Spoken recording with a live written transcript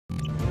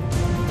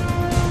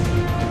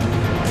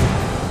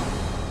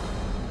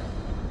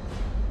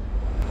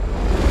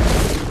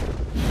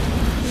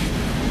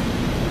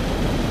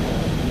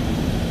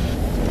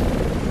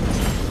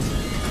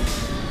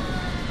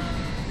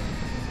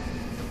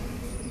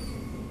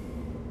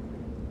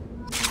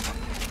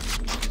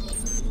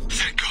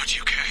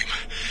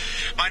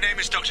name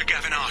is Dr.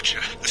 Gavin Archer.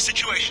 The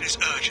situation is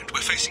urgent.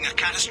 We're facing a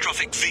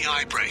catastrophic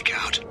VI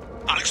breakout.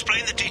 I'll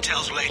explain the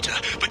details later,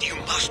 but you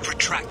must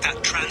retract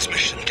that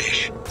transmission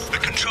dish. The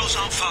controls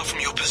aren't far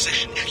from your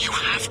position. You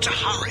have to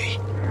hurry.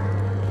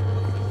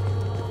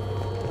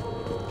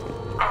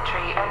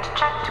 Entry and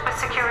checked with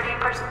security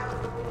person.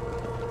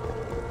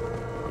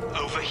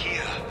 Over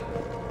here,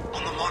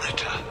 on the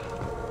monitor.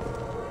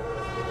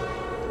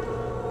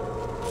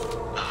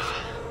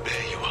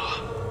 There you are.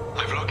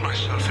 I've locked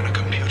myself in a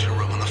computer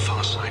room on the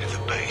far side of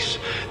the base.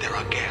 There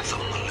are Geth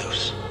on the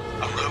loose.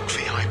 A rogue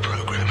VI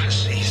program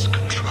has seized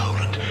control,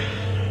 and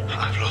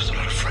I've lost a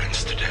lot of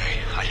friends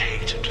today. I'd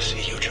hate to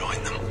see you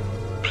join them.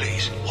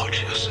 Please,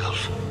 watch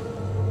yourself.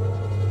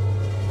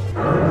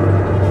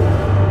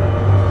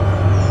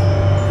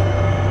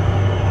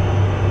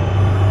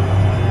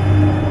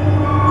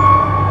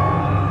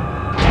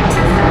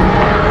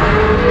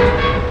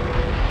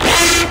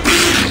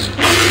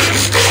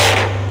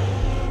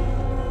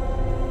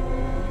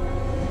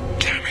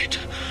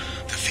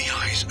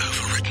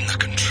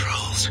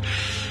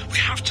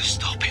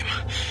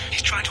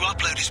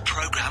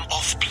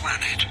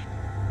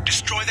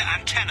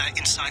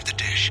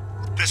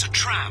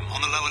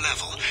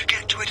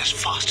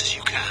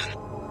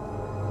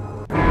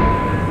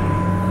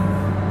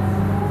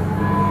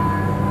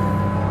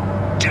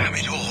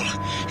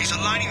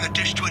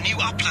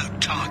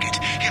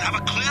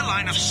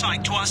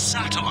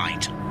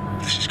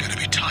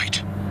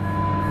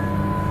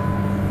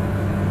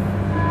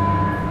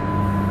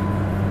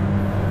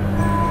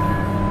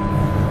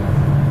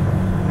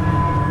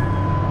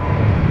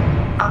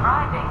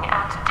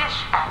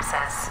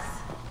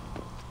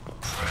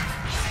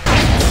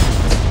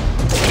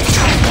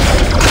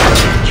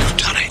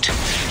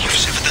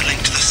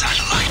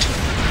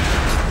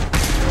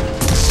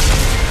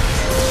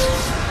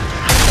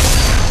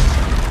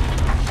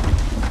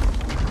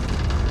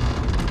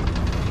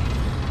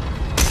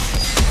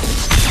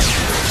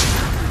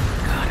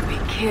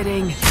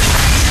 Kidding. Move!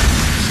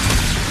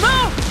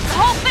 The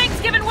whole thing's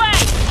giving way!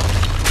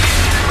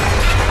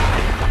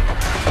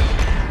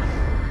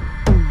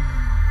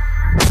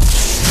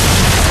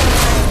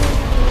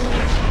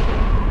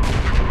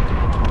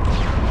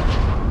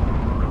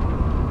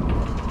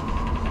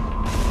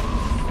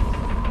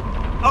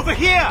 Over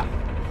here!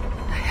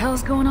 What the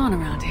hell's going on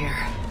around here?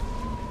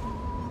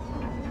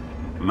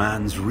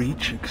 Man's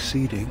reach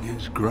exceeding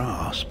his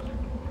grasp.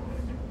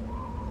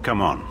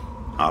 Come on,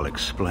 I'll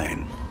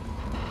explain.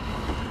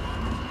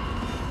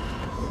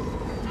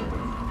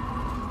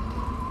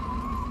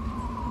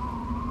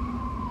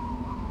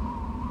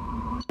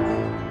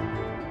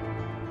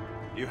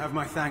 You have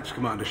my thanks,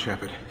 Commander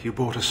Shepard. You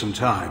bought us some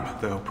time,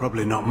 though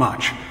probably not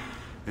much.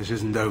 This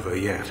isn't over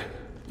yet.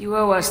 You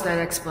owe us that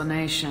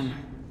explanation.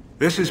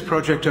 This is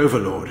Project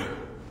Overlord,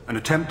 an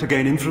attempt to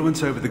gain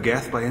influence over the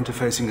Geth by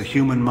interfacing the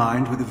human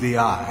mind with the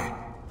VI.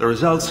 The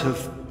results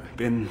have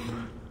been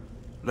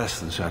less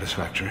than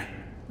satisfactory.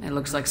 It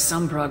looks like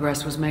some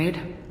progress was made.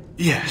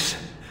 Yes.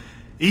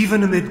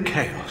 Even amid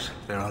chaos,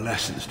 there are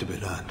lessons to be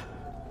learned.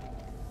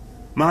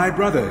 My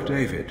brother,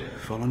 David,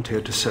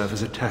 volunteered to serve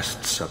as a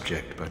test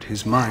subject, but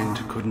his mind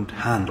couldn't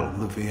handle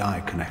the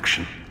VI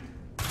connection.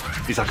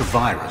 He's like a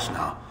virus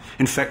now,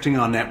 infecting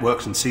our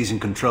networks and seizing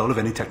control of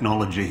any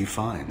technology he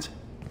finds.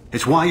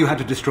 It's why you had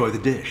to destroy the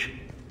dish.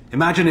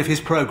 Imagine if his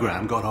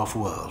program got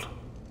off-world.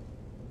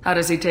 How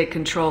does he take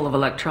control of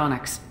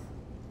electronics?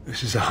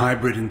 This is a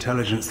hybrid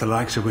intelligence the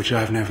likes of which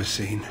I've never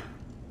seen.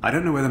 I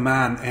don't know where the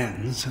man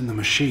ends and the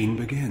machine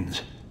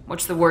begins.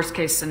 What's the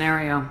worst-case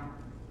scenario?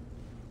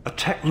 A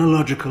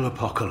technological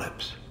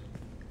apocalypse.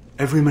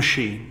 Every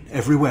machine,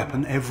 every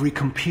weapon, every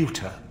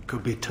computer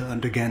could be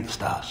turned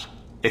against us.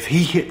 If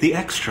he hit the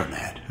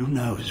extranet, who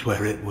knows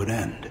where it would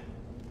end?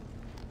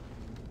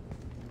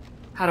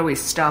 How do we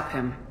stop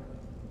him?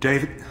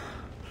 David,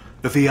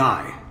 the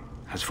VI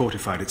has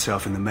fortified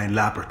itself in the main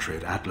laboratory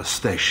at Atlas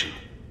Station.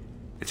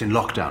 It's in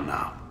lockdown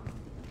now.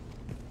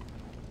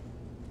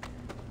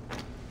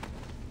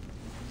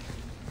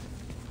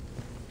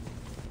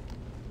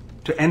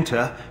 To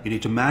enter, you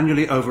need to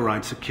manually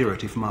override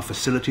security from our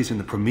facilities in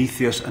the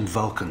Prometheus and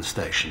Vulcan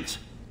stations.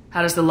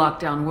 How does the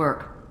lockdown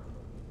work?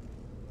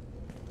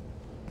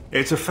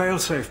 It's a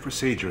fail-safe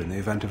procedure in the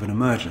event of an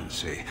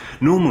emergency.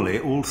 Normally,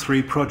 all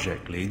 3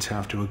 project leads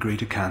have to agree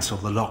to cancel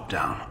the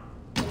lockdown.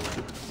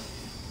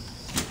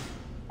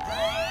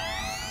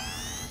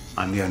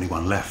 I'm the only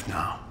one left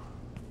now.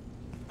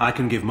 I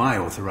can give my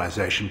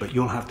authorization, but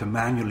you'll have to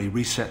manually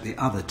reset the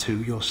other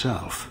 2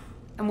 yourself.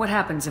 And what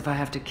happens if I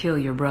have to kill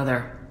your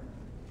brother?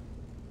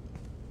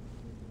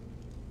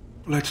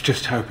 Let's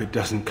just hope it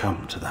doesn't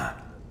come to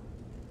that.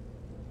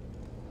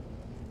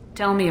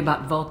 Tell me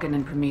about Vulcan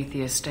and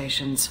Prometheus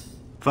stations.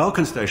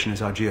 Vulcan Station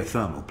is our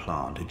geothermal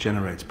plant. It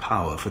generates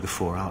power for the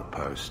 4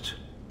 outposts.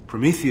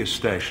 Prometheus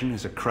Station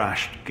is a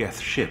crashed Geth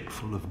ship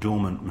full of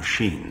dormant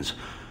machines.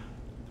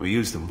 We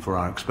use them for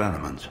our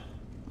experiments.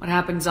 What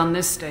happens on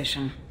this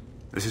station?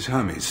 This is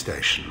Hermes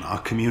Station, our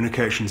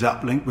communications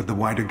uplink with the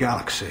wider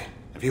galaxy.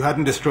 If you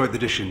hadn't destroyed the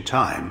dish in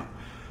time,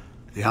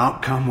 the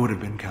outcome would have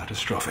been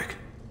catastrophic.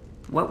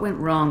 What went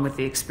wrong with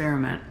the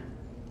experiment?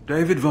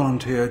 David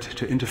volunteered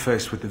to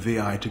interface with the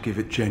VI to give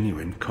it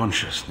genuine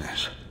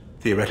consciousness.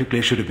 Theoretically,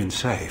 it should have been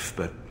safe,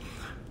 but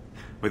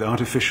with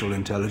artificial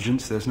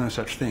intelligence, there's no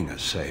such thing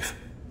as safe.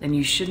 Then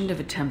you shouldn't have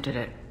attempted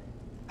it.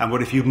 And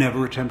what if you've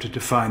never attempted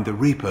to find the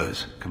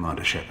Reapers,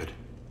 Commander Shepard?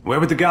 Where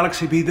would the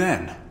galaxy be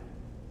then?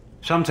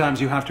 Sometimes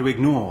you have to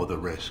ignore the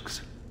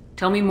risks.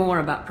 Tell me more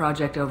about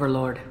Project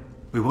Overlord.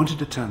 We wanted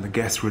to turn the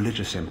Geth's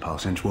religious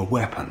impulse into a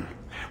weapon.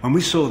 When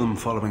we saw them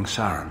following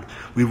Saren,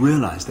 we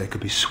realized they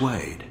could be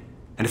swayed.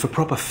 And if a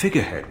proper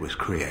figurehead was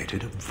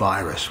created, a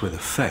virus with a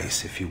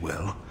face, if you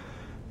will,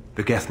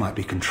 the Geth might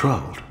be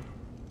controlled.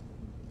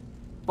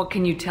 What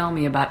can you tell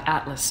me about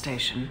Atlas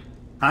Station?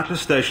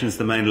 Atlas Station is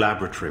the main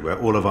laboratory where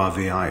all of our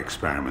VI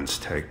experiments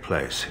take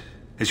place.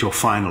 It's your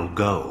final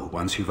goal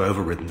once you've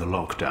overridden the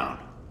lockdown.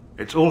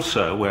 It's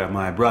also where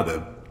my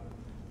brother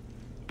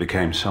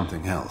became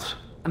something else.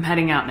 I'm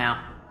heading out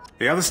now.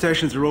 The other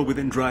stations are all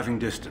within driving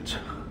distance.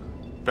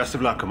 Best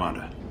of luck,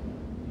 Commander.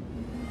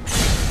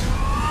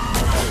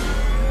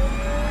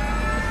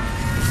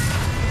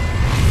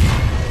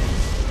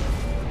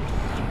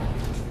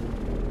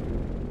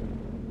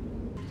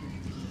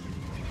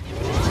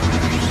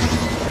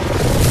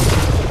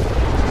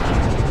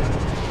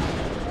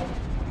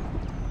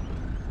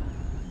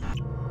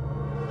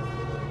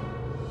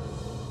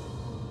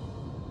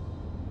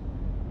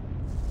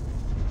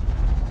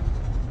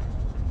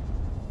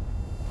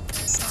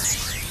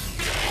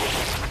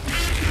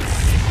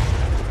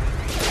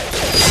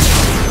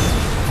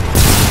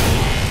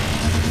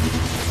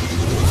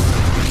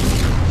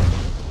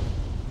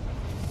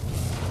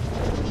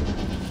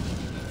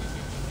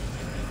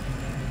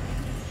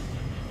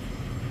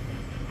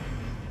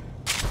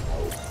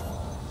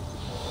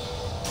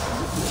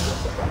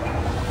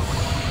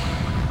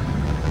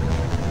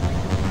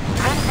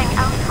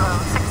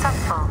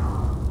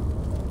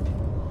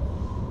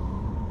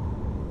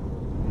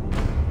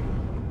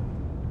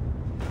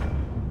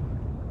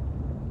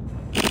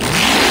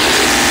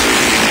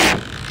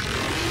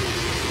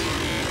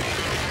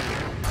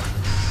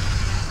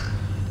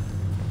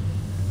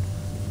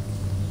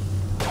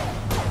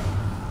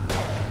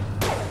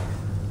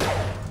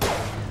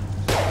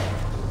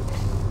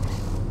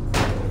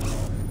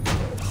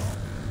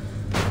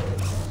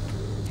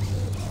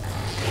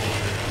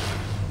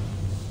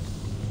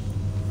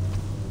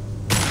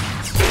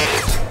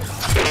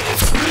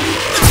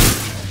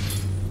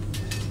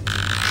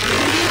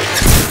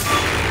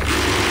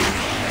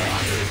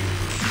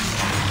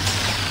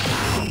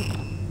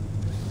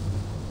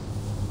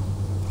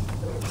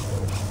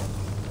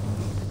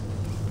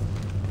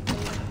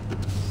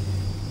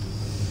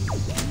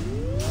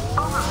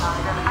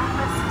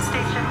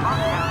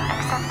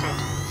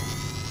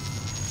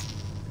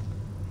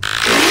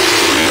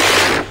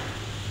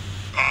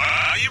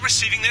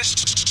 Receiving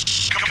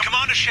this?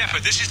 Commander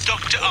Shepard, this is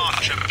Dr.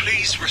 Archer.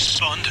 Please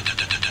respond.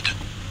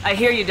 I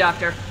hear you,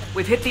 Doctor.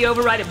 We've hit the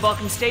override at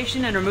Vulcan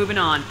Station and are moving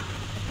on.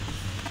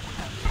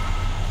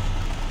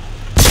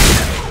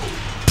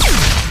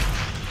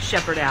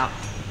 Shepard out.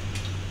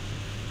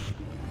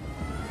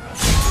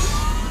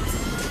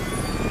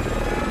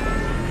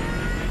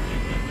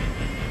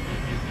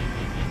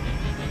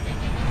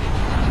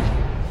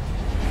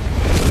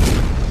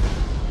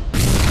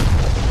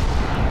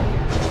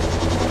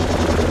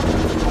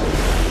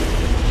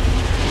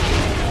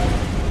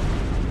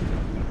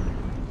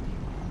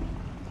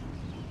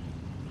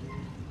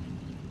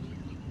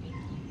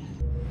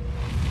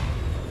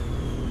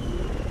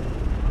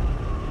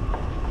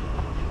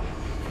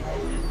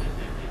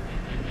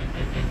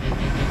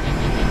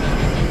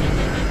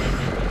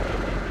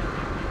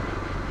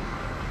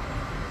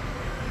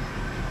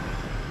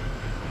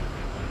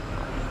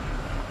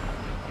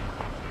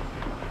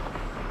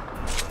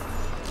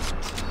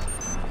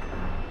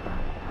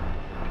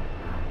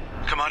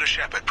 Commander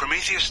Shepard,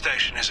 Prometheus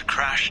Station is a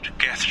crashed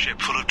Geth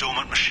ship full of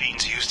dormant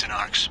machines used in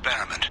our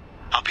experiment.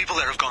 Our people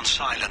there have gone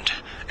silent.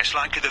 It's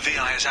likely the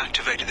VI has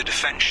activated the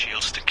defense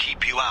shields to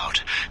keep you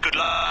out. Good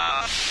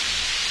luck.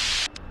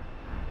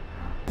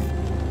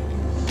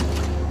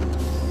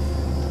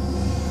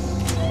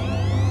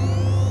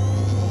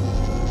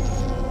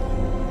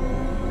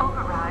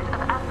 Override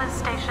of Atlas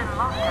Station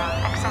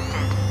lockdown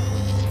accepted.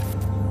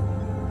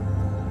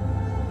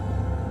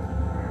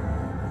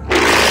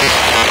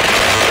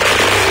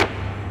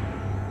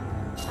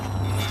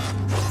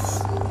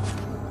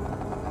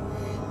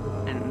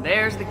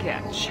 There's the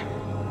catch.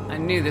 I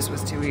knew this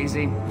was too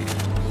easy.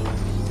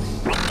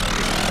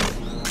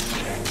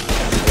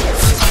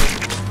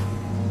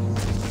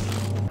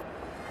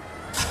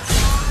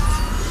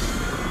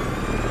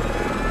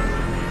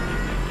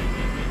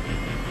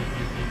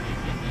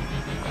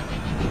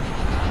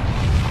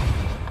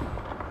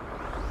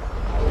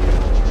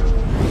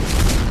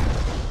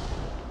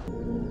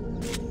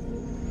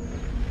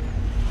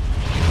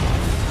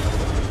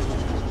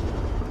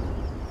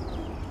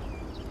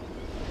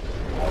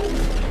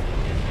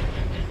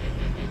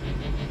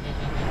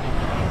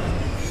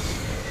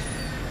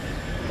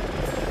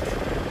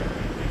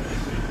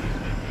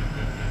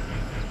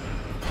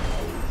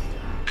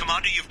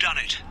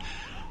 it.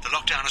 The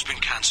lockdown has been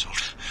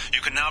cancelled.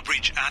 You can now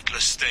breach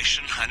Atlas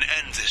Station and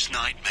end this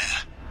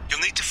nightmare. You'll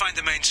need to find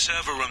the main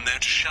server room there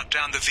to shut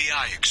down the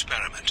VI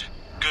experiment.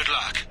 Good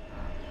luck.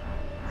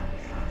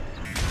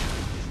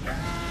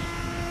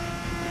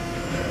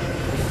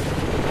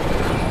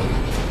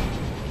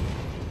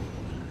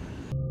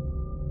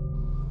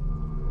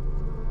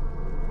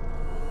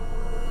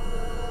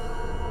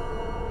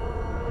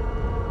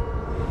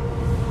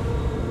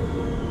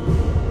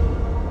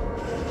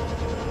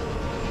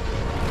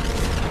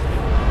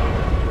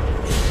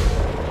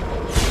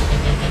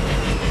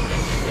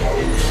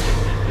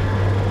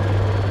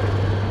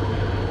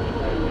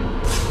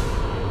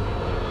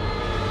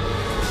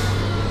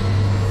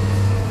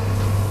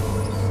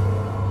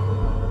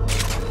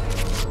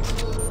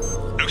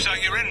 Looks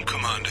like you're in,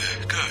 Commander.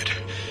 Good.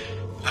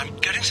 I'm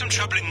getting some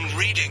troubling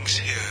readings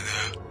here,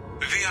 though.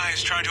 The VI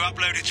is trying to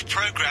upload its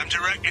program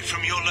directly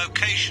from your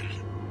location.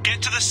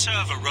 Get to the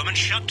server room and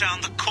shut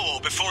down the core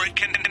before it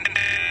can...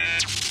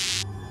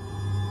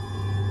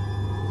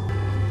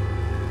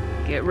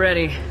 Get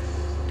ready.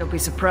 Don't be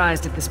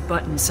surprised if this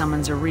button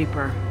summons a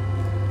Reaper.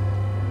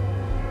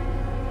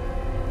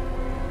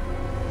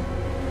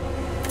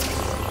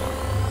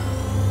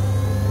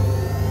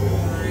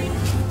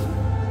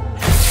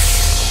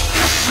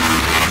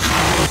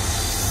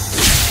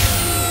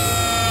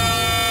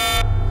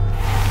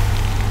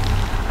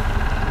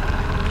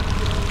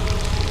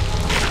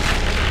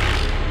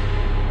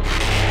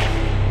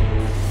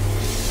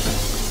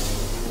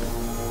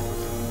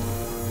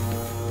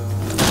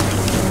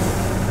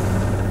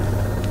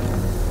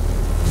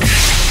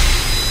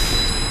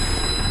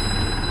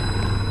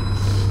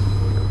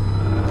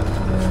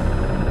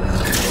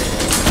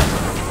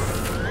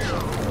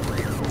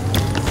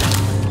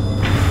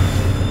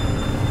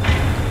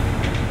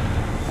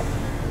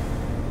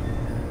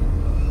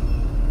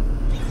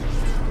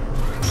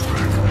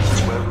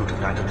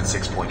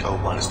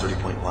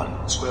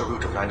 Square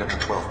root of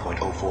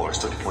 912.04 is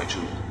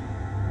 30.2.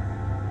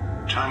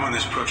 Time on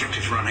this project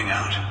is running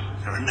out.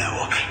 There are no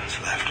options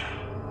left.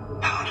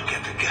 How to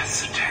get the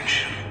Geth's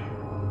attention?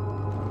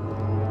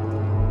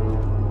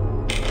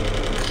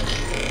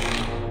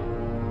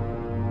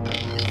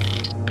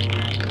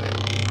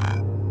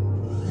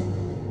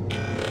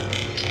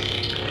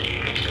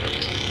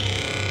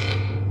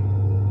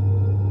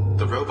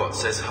 The robot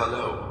says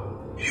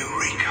hello.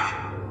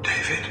 Eureka,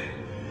 David.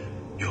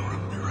 You're a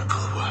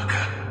miracle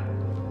worker.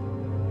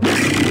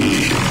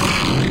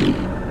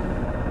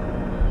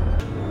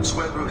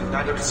 Square root of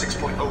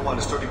 906.01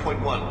 is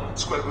 30.1.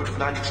 Square root of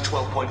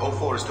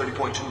 912.04 is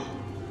 30.2.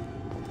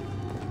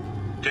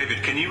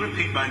 David, can you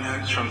repeat my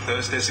notes from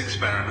Thursday's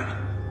experiment?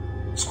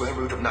 Square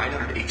root of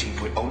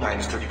 918.09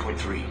 is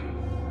 30.3.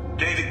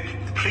 David,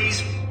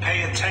 please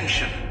pay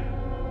attention.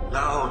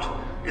 Loud.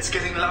 It's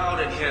getting loud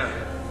in here.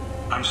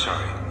 I'm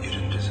sorry, you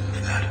didn't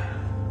deserve that.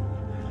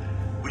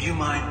 Would you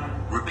mind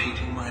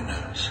repeating my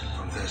notes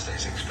from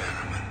Thursday's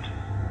experiment?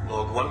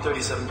 Log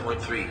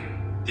 137.3.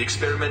 The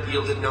experiment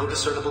yielded no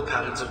discernible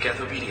patterns of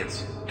Geth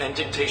obedience. End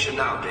dictation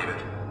now, David.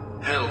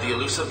 Hell, the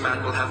elusive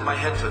man will have my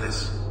head for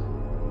this.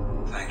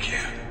 Thank you.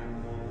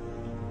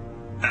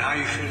 And how are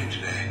you feeling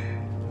today?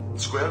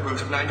 Square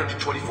root of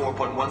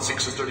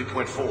 924.16 is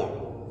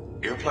 30.4.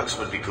 Earplugs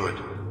would be good.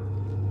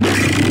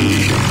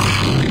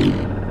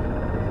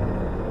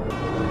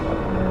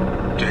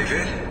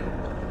 David,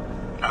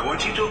 I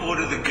want you to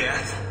order the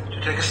Geth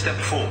to take a step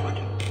forward.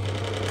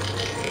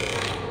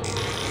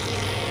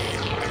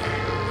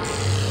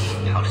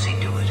 How does he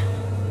do it?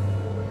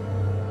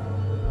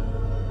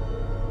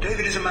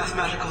 David is a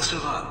mathematical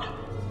savant.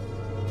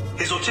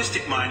 His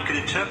autistic mind can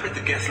interpret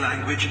the Geth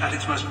language at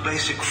its most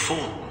basic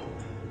form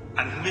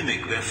and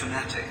mimic their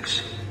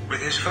phonetics.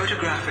 With his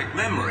photographic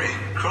memory,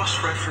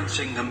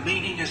 cross-referencing the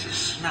meaning as a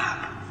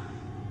snap.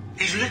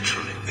 He's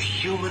literally a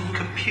human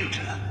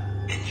computer.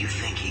 And you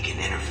think he can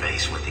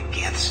interface with the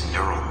Geth's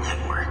neural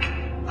network?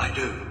 I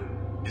do.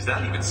 Is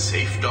that even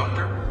safe,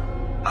 Doctor?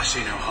 I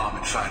see no harm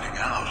in finding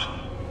out.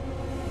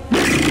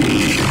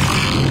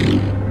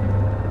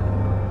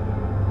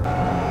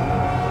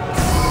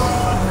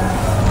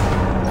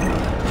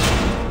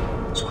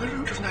 Square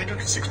root of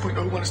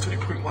 906.01 is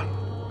 30.1.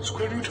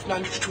 Square root of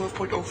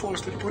 912.04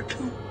 is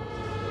 30.2.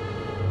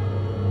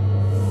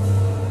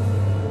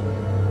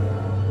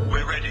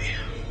 We're ready.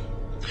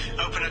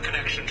 Open a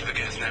connection to the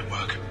Geth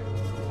network.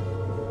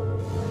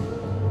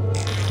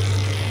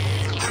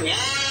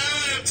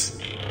 Quiet!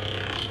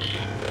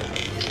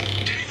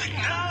 David,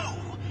 no!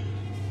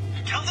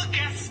 Tell the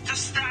Geth to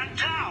stand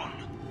down!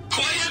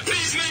 Quiet,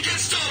 please make it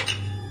stop!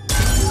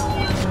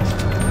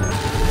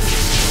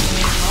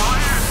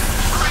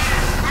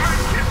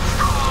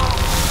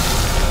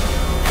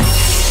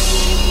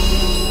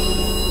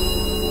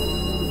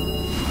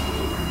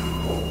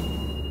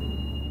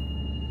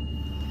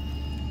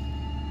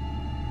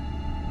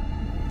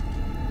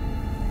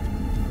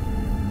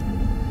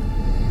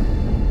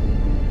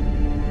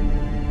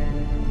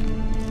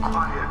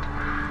 Quiet.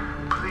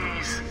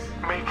 Please,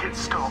 make it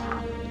stop.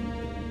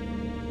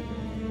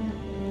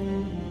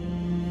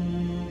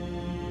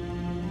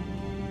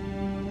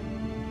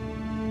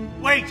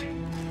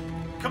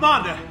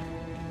 Commander!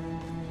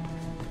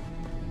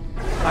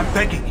 I'm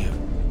begging you.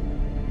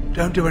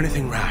 Don't do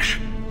anything rash.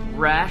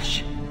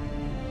 Rash?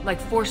 Like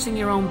forcing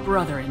your own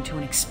brother into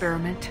an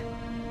experiment?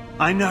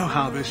 I know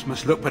how this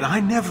must look, but I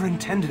never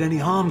intended any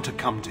harm to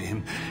come to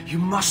him. You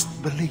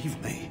must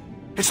believe me.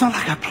 It's not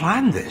like I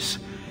planned this.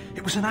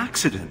 It was an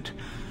accident.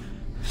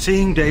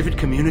 Seeing David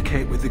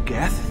communicate with the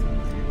Geth,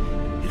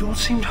 it all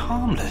seemed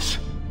harmless.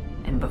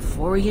 And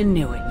before you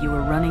knew it, you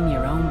were running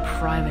your own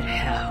private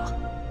hell.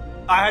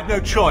 I had no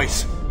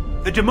choice.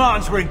 The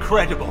demands were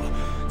incredible.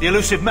 The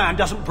elusive man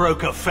doesn't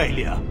broker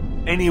failure.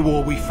 Any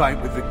war we fight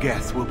with the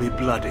Geth will be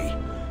bloody.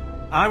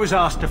 I was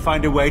asked to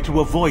find a way to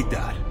avoid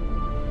that.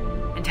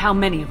 And how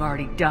many have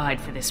already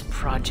died for this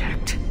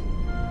project?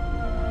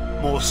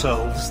 More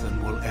souls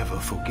than will ever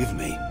forgive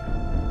me.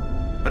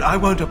 But I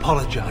won't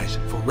apologize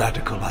for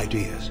radical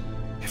ideas.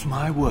 If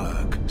my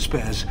work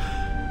spares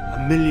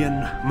 1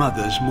 million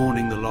mothers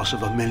mourning the loss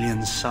of 1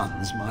 million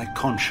sons, my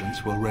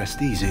conscience will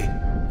rest easy.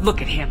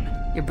 Look at him.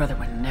 Your brother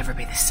would never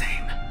be the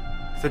same.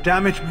 The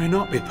damage may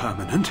not be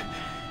permanent.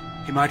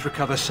 He might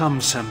recover some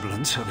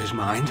semblance of his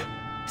mind.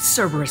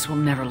 Cerberus will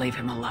never leave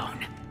him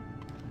alone.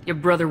 Your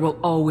brother will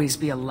always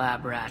be a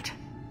lab rat.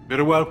 But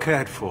a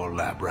well-cared-for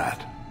lab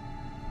rat.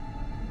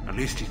 At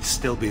least he'd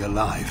still be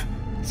alive.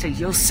 So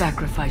you'll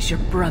sacrifice your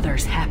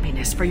brother's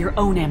happiness for your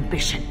own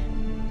ambition.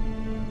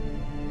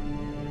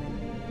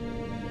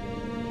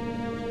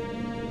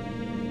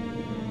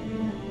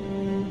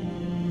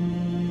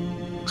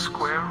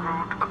 Square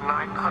root of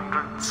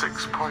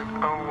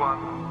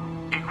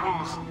 906.01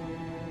 equals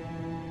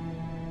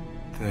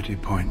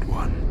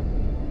 30.1.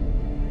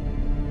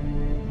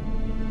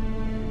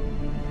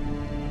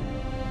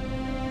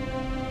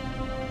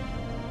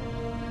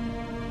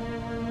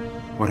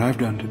 What I've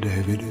done to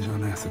David is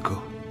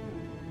unethical.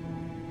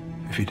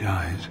 If he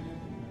dies,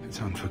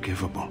 it's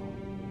unforgivable.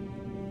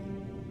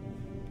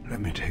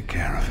 Let me take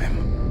care of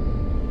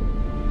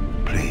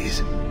him.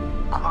 Please.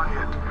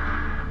 quiet.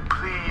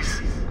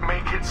 Please,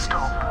 make it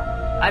stop.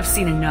 I've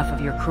seen enough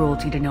of your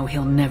cruelty to know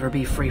he'll never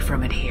be free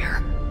from it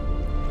here.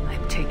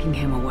 I'm taking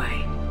him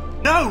away.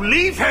 No,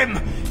 leave him!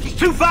 He's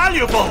too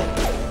valuable!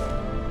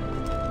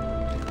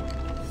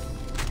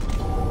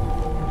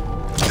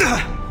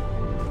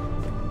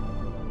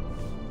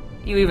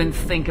 You even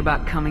think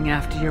about coming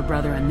after your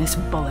brother and this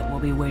bullet will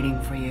be waiting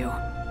for you.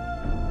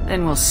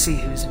 Then we'll see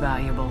who's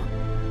valuable.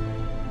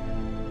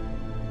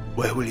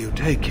 Where will you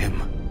take him?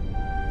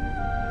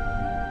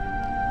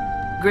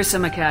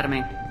 Grissom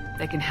Academy.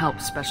 They can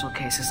help special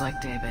cases like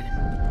David.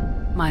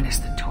 Minus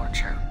the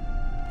torture.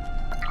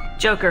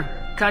 Joker,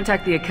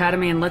 contact the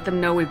Academy and let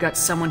them know we've got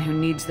someone who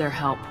needs their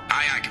help.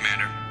 Aye, aye,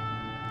 Commander.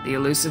 The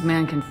elusive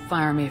man can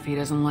fire me if he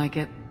doesn't like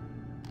it.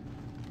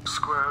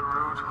 Square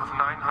root of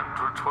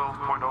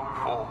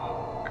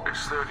 912.04 is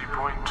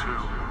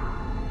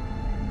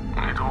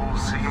 30.2. It all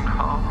seemed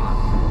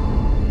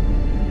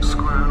harmless.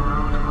 Square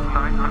root of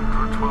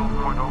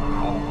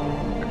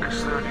 912.04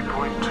 is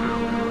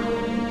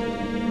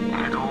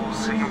 30.2. It all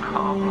seemed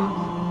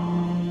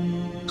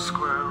harmless.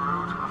 Square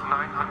root of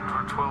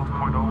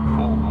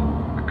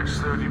 912.04 is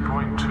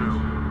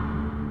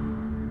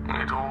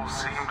 30.2. It all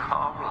seemed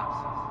harmless.